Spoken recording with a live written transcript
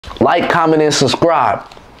Like, comment, and subscribe.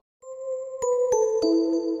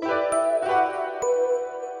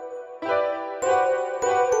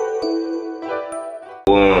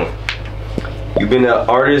 You've been an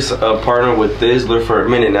artist partner with Thizzler for a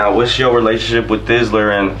minute now. What's your relationship with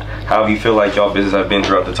Thizzler, and how do you feel like y'all business have been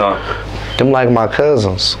throughout the time? Them like my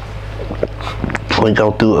cousins. We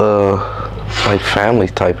go through like family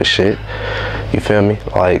type of shit. You feel me?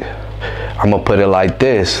 Like, I'm gonna put it like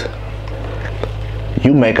this.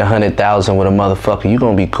 You make 100,000 with a motherfucker, you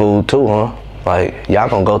gonna be cool too, huh? Like, y'all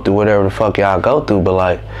gonna go through whatever the fuck y'all go through, but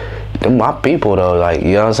like, them my people though, like,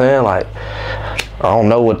 you know what I'm saying? Like, I don't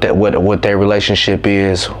know what their relationship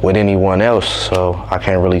is with anyone else, so I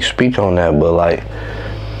can't really speak on that, but like,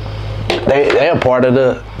 they're part of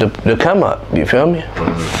the come up, you feel me?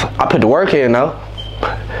 I put the work in though.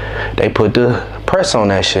 They put the press on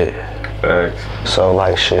that shit. Thanks. So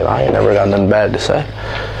like, shit, I ain't never got nothing bad to say.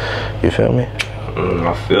 You feel me?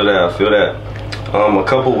 I feel that. A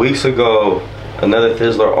couple weeks ago, another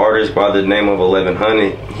Thizzler artist by the name of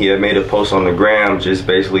 1100, he had made a post on the gram just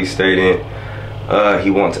basically stating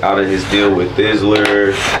he wants out of his deal with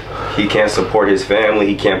Thizzler. He can't support his family,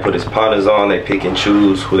 he can't put his partners on, they pick and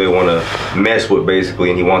choose who they want to mess with basically,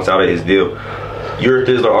 and he wants out of his deal. You're a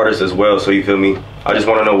Thizzler artist as well, so you feel me? I just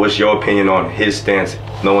want to know what's your opinion on his stance,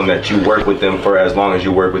 knowing that you work with them for as long as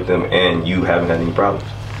you work with them and you haven't had any problems.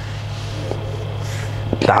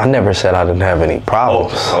 I never said I didn't have any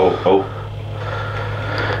problems. Oh.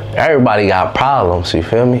 Everybody got problems, you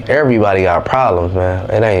feel me? Everybody got problems, man.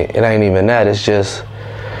 It ain't even that. It's just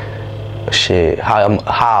shit.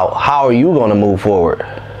 How are you gonna move forward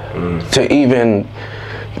to even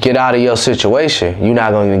get out of your situation? You're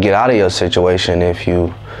not gonna get out of your situation if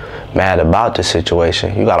you mad about the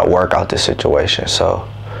situation. You gotta work out the situation. So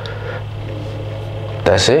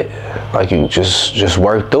that's it. Like, you just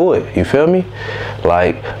work through it. You feel me?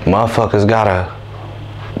 Like, motherfuckers gotta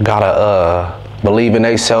believe in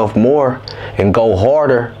themselves more and go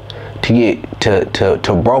harder to get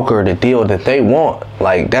to broker the deal that they want.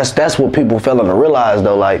 Like, that's what people failing to realize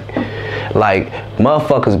though. Like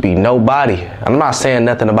motherfuckers be nobody. I'm not saying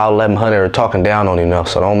nothing about 1100 or talking down on him though,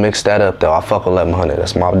 so don't mix that up though. I fuck with 1100,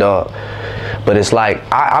 that's my dog. But it's like,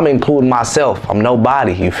 I'm including myself. I'm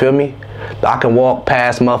nobody, you feel me? I can walk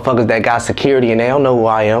past motherfuckers that got security and they don't know who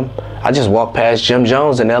I am. I just walk past Jim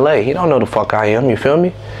Jones in LA. He don't know the fuck I am, you feel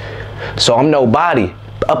me? So I'm nobody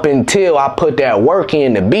up until I put that work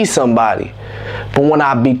in to be somebody. But when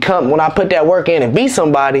I put that work in and be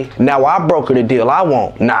somebody, now I broker the deal I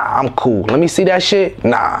want. Nah, I'm cool. Let me see that shit.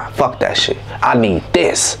 Nah, fuck that shit. I need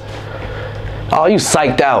this. Oh, you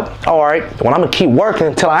psyched out. All right, well, I'm gonna keep working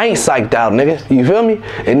until I ain't psyched out, nigga. You feel me?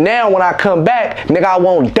 And now when I come back, nigga, I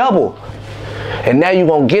want double. And now you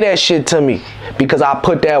gonna get that shit to me because I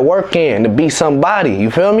put that work in to be somebody, you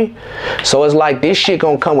feel me? So it's like, this shit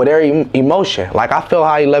gonna come with every emotion. Like, I felt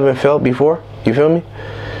how 11 felt before, you feel me?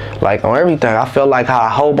 Like, on everything, I felt like how a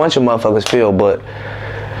whole bunch of motherfuckers feel, but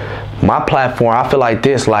my platform, I feel like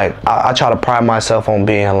this, like, I try to pride myself on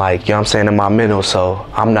being like, you know what I'm saying, in my mental, so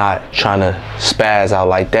I'm not trying to spaz out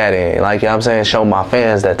like that and, like, you know what I'm saying, show my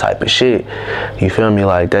fans that type of shit, you feel me?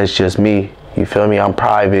 Like, that's just me, you feel me? I'm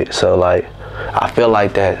private, so like, I feel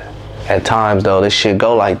like that at times though. This shit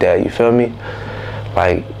go like that, you feel me?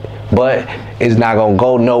 Like, but it's not gonna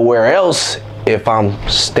go nowhere else if I'm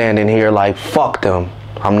standing here like, fuck them.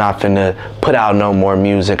 I'm not finna put out no more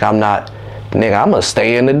music. I'm not, nigga, I'm gonna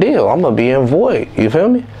stay in the deal. I'm gonna be in void, you feel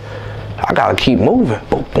me? I gotta keep moving,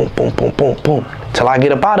 boom, boom, boom, boom, boom, boom, till I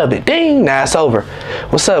get up out of it. Ding, now it's over.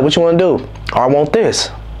 What's up, what you wanna do? Or I want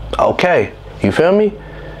this. Okay, you feel me?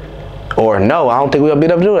 Or no, I don't think we'll be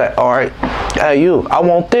able to do that. All right, hey you, I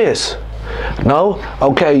want this. No,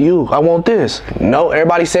 okay, you, I want this. No,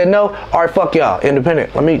 everybody said no. All right, fuck y'all,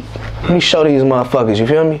 independent. Let me show these motherfuckers, you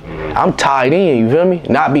feel me? I'm tied in, you feel me?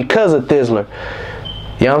 Not because of Thizzler.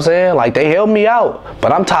 You know what I'm saying? Like, they helped me out,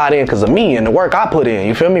 but I'm tied in because of me and the work I put in,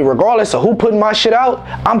 you feel me? Regardless of who putting my shit out,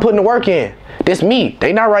 I'm putting the work in. This me.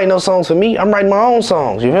 They not writing no songs for me. I'm writing my own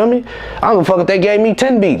songs, you feel me? I don't give a fuck if they gave me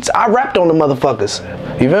 10 beats. I rapped on the motherfuckers,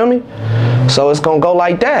 you feel me? So it's gonna go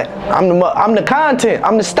like that. I'm the content,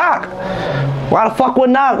 I'm the stock. Why the fuck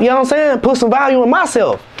wouldn't I, you know what I'm saying, put some value in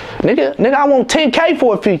myself? Nigga, I want 10K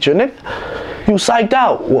for a feature, nigga. You psyched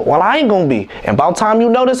out. Well, I ain't gonna be. And by the time you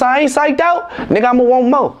notice I ain't psyched out, nigga, I'm gonna want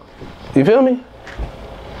more. You feel me?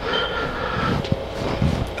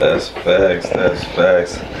 That's facts, that's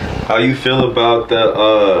facts. How you feel about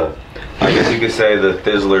the, I guess you could say the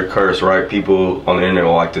Thizzler curse, right? People on the internet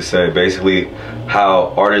will like to say, basically,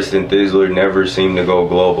 how artists in Thizzler never seem to go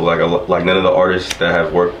global. Like none of the artists that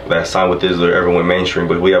have worked, that signed with Thizzler ever went mainstream,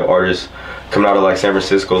 but we have artists coming out of like San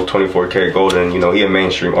Francisco, 24K Golden, you know, he a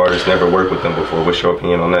mainstream artist, never worked with them before. What's your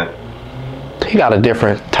opinion on that? He got a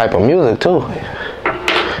different type of music too.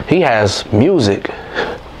 He has music.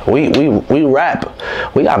 We rap.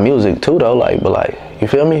 We got music too though, but like, you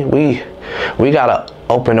feel me? We gotta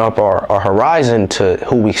open up our horizon to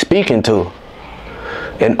who we speaking to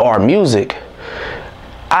in our music.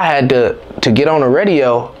 I had to get on the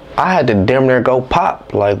radio, I had to damn near go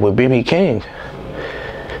pop, like with BB King.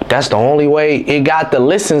 That's the only way it got the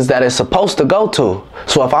listens that it's supposed to go to.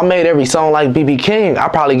 So if I made every song like BB King, I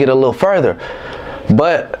probably get a little further.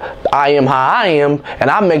 But I am how I am, and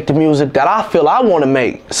I make the music that I feel I want to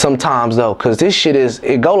make sometimes though, cause this shit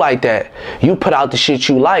it go like that. You put out the shit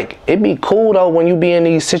you like. It be cool though when you be in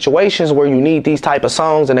these situations where you need these type of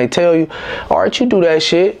songs and they tell you, all right, you do that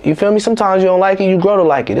shit. You feel me? Sometimes you don't like it, you grow to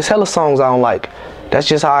like it. It's hella songs I don't like. That's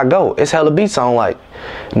just how I go. It's hella beats I don't like.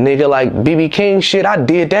 Nigga, like BB King shit, I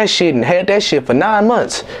did that shit and had that shit for 9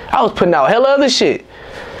 months. I was putting out hella other shit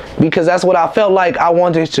because that's what I felt like I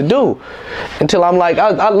wanted to do. Until I'm like,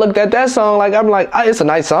 I looked at that song like, I'm like, it's a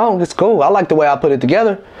nice song, it's cool. I like the way I put it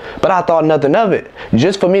together, but I thought nothing of it.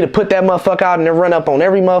 Just for me to put that motherfucker out and then run up on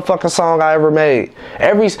every motherfucking song I ever made.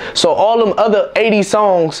 So all them other 80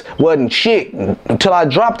 songs wasn't shit until I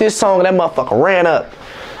dropped this song and that motherfucker ran up.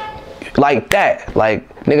 Like that,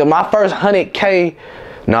 like nigga, my first 100K,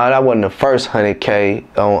 no, that wasn't the first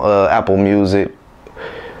 100K on Apple Music.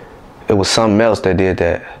 It was something else that did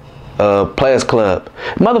that. Players Club.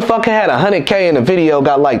 Motherfucker had 100K in the video,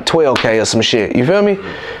 got like 12K or some shit. You feel me?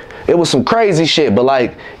 It was some crazy shit, but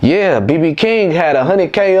like, yeah, BB King had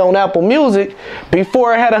 100K on Apple Music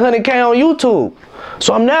before it had 100K on YouTube.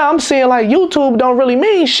 So I'm seeing like YouTube don't really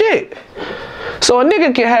mean shit. So a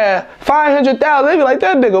nigga can have 500,000, they be like,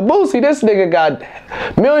 that nigga Boosie, this nigga got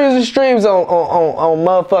millions of streams on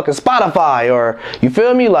motherfucking Spotify, or you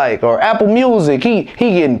feel me, like, or Apple Music. He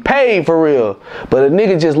getting paid for real. But a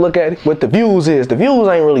nigga just look at what the views is. The views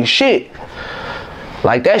ain't really shit.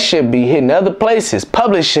 Like that shit be hitting other places,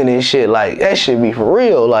 publishing and shit. Like that shit be for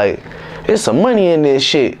real. Like there's some money in this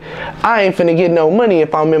shit. I ain't finna get no money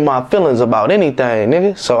if I'm in my feelings about anything,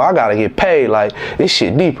 nigga. So I gotta get paid. Like this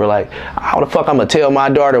shit deeper. Like how the fuck I'm gonna tell my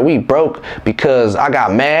daughter we broke because I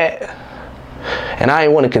got mad and I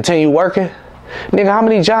ain't want to continue working? Nigga, how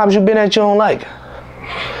many jobs you been at you don't like?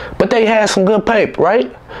 But they had some good paper,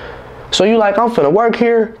 right? So you like, I'm finna work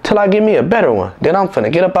here till I get me a better one. Then I'm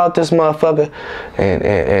finna get up out this motherfucker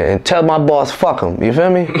and tell my boss fuck him. You feel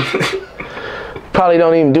me? Probably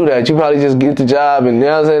don't even do that. You probably just get the job and, you know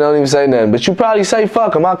what I'm saying, don't even say nothing. But you probably say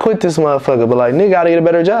fuck him, I quit this motherfucker. But like, nigga gotta get a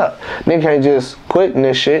better job. Nigga can't just quit in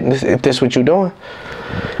this shit if this what you doing.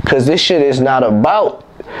 Cause this shit is not about,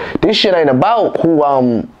 this shit ain't about who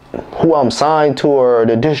I'm signed to or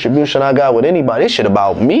the distribution I got with anybody. This shit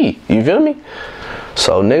about me. You feel me?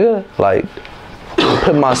 So nigga, like,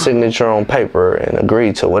 put my signature on paper and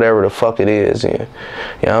agree to whatever the fuck it is. And, you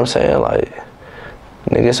know what I'm saying? Like,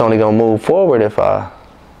 nigga, it's only gonna move forward if I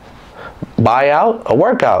buy out or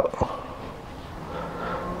work out.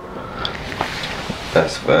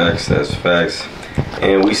 That's facts, that's facts.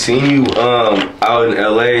 And we seen you out in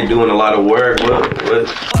LA doing a lot of work. What?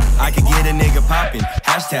 I could get a nigga poppin'.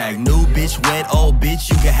 Hashtag new bitch, wet old bitch,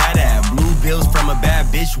 you can have that. Blue bills from a bad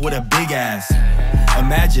bitch with a big ass.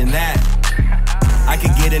 Imagine that. I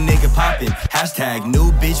could get a nigga poppin'. Hashtag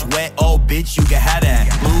new bitch, wet old bitch, you can have that.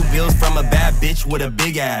 Blue bills from a bad bitch with a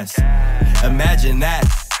big ass. Imagine that.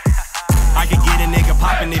 I could get a nigga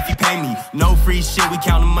poppin' if you pay me. No free shit, we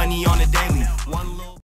countin' money on the daily. One little